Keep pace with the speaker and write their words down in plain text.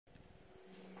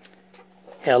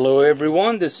Hello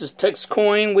everyone, this is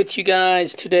TexCoin with you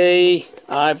guys today.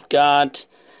 I've got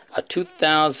a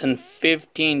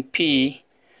 2015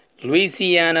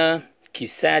 Louisiana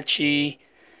Kisatchie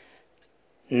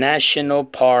National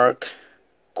Park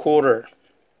quarter.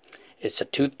 It's a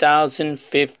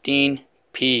 2015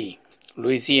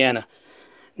 Louisiana.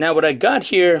 Now what I got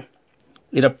here,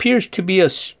 it appears to be a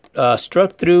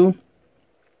struck through,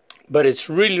 but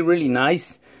it's really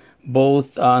nice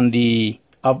both on the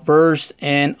Obverse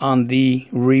and on the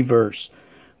reverse,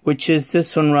 which is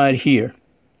this one right here.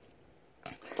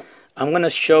 I'm going to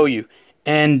show you.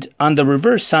 And on the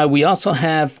reverse side, we also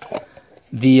have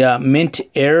the mint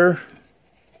error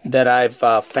that I've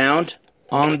found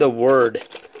on the word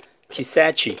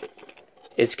Kisatchie.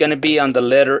 It's going to be on the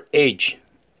letter H.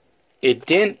 It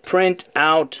didn't print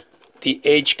out the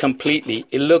H completely.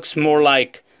 It looks more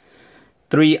like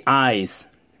 3 eyes.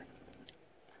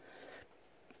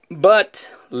 But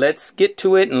let's get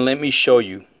to it and let me show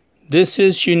you. This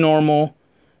is your normal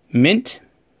mint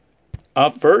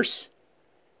Obverse.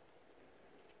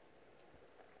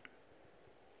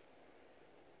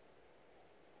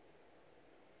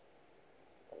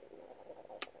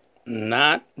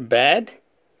 Not bad.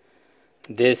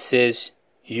 This is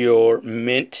your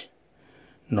mint,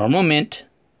 normal mint,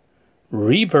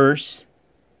 reverse.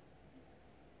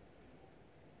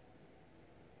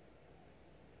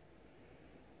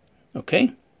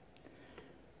 Okay,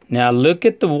 now look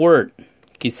at the word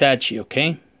Kisatchie,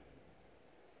 okay?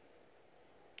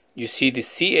 You see the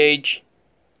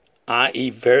C-H-I-E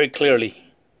very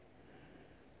clearly.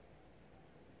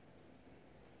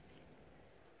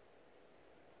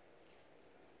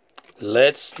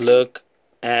 Let's look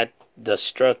at the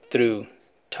struck through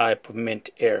type of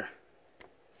mint air.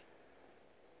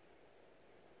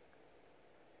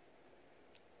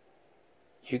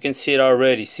 You can see it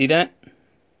already, see that?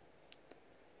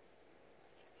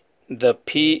 The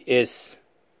P is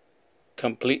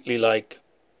completely like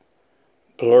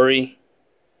blurry.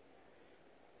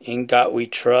 In God we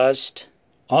trust.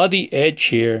 All the edge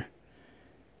here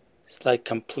is like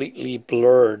completely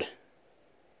blurred.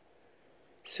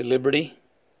 See Liberty?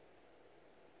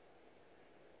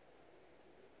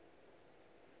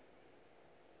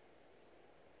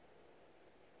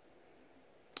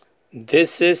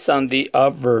 This is on the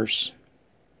Obverse.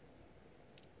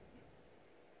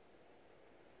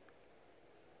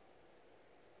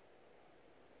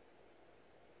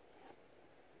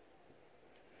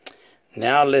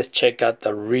 Now let's check out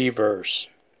the reverse.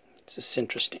 This is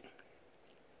interesting.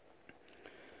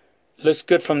 Looks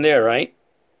good from there, right?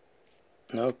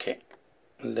 Okay,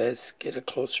 let's get a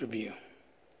closer view.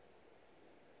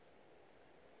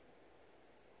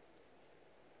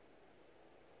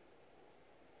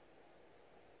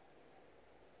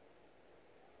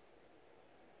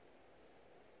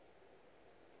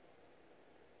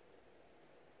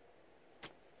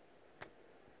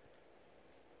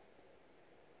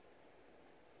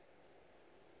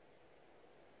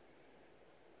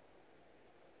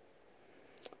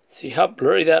 See how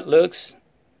blurry that looks?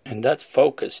 And that's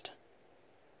focused.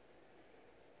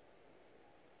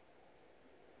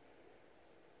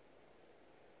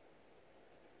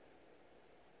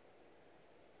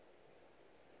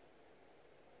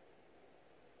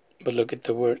 But look at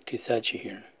the word Kisatchie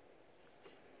here.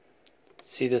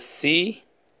 See the C,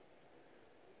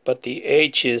 but the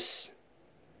H is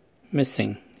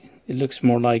missing. It looks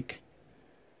more like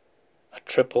a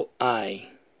triple I.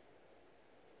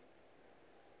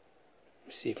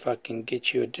 See if I can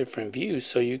get you a different view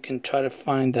so you can try to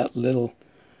find that little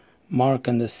mark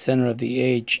on the center of the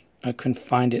H. I couldn't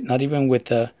find it, not even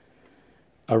with a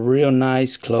real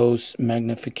nice close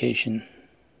magnification.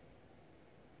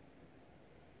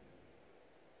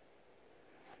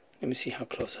 Let me see how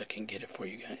close I can get it for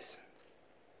you guys.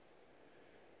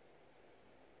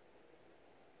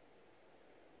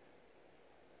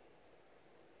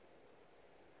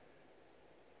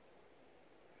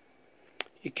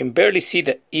 You can barely see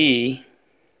the E.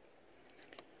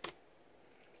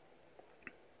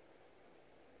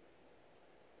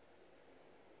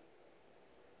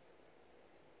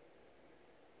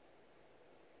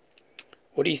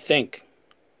 What do you think?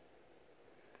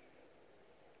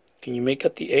 Can you make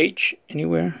out the H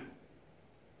anywhere?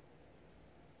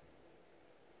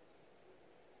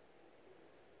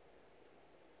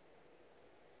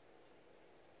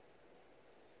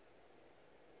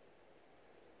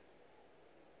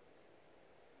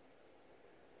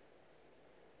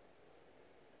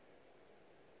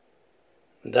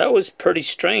 That was pretty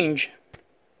strange,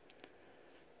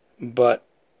 but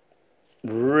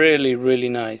really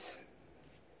nice.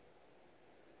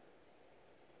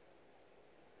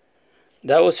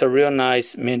 That was a real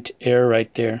nice mint air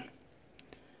right there.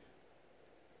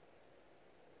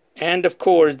 And of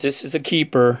course, this is a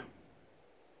keeper.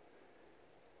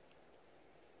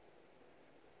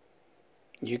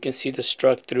 You can see the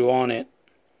struck through on it.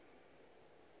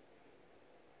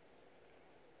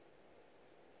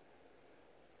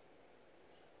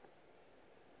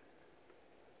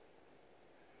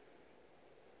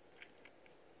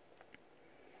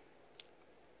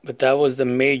 But that was the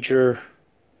major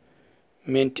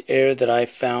mint air that I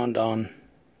found on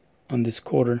this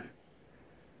quarter,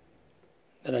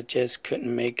 that I just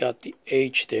couldn't make out the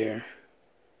H there.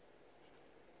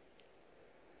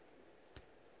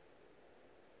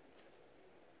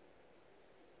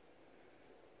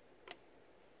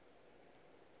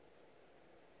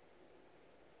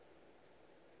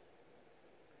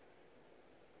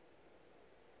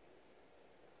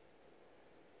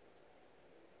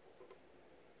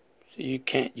 So you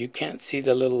can't see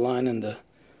the little line in the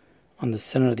on the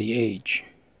center of the H.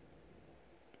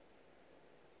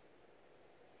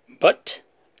 But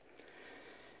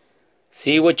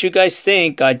see what you guys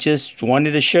think. I just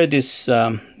wanted to share this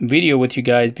video with you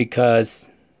guys because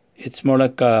it's more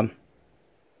like a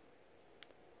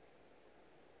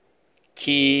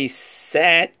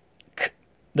Kisatchie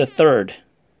the third.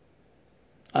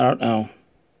 I don't know.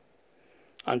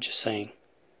 I'm just saying.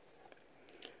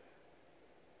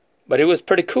 But it was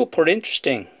pretty cool, pretty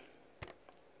interesting.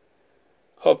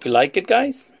 Hope you like it,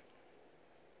 guys.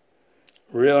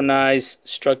 Real nice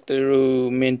struck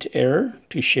through mint air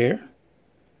to share.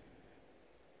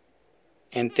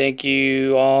 And thank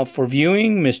you all for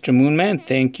viewing. Mr. Moonman,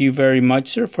 thank you very much,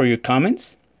 sir, for your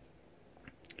comments.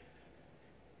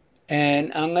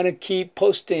 And I'm going to keep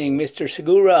posting. Mr.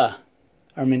 Segura,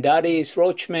 Armendades,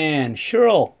 Roachman,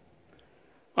 Cheryl,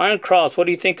 Iron Cross, what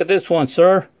do you think of this one,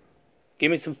 sir? Give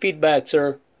me some feedback,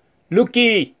 sir.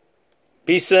 Lukey,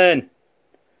 Beeson,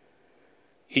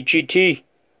 EGT.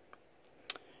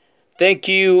 Thank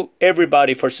you,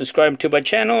 everybody, for subscribing to my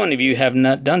channel. And if you have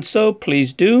not done so,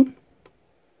 please do.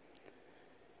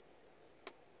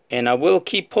 And I will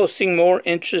keep posting more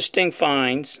interesting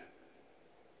finds.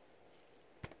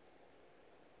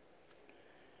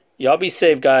 Y'all be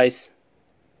safe, guys.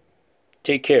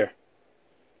 Take care.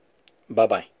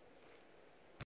 Bye-bye.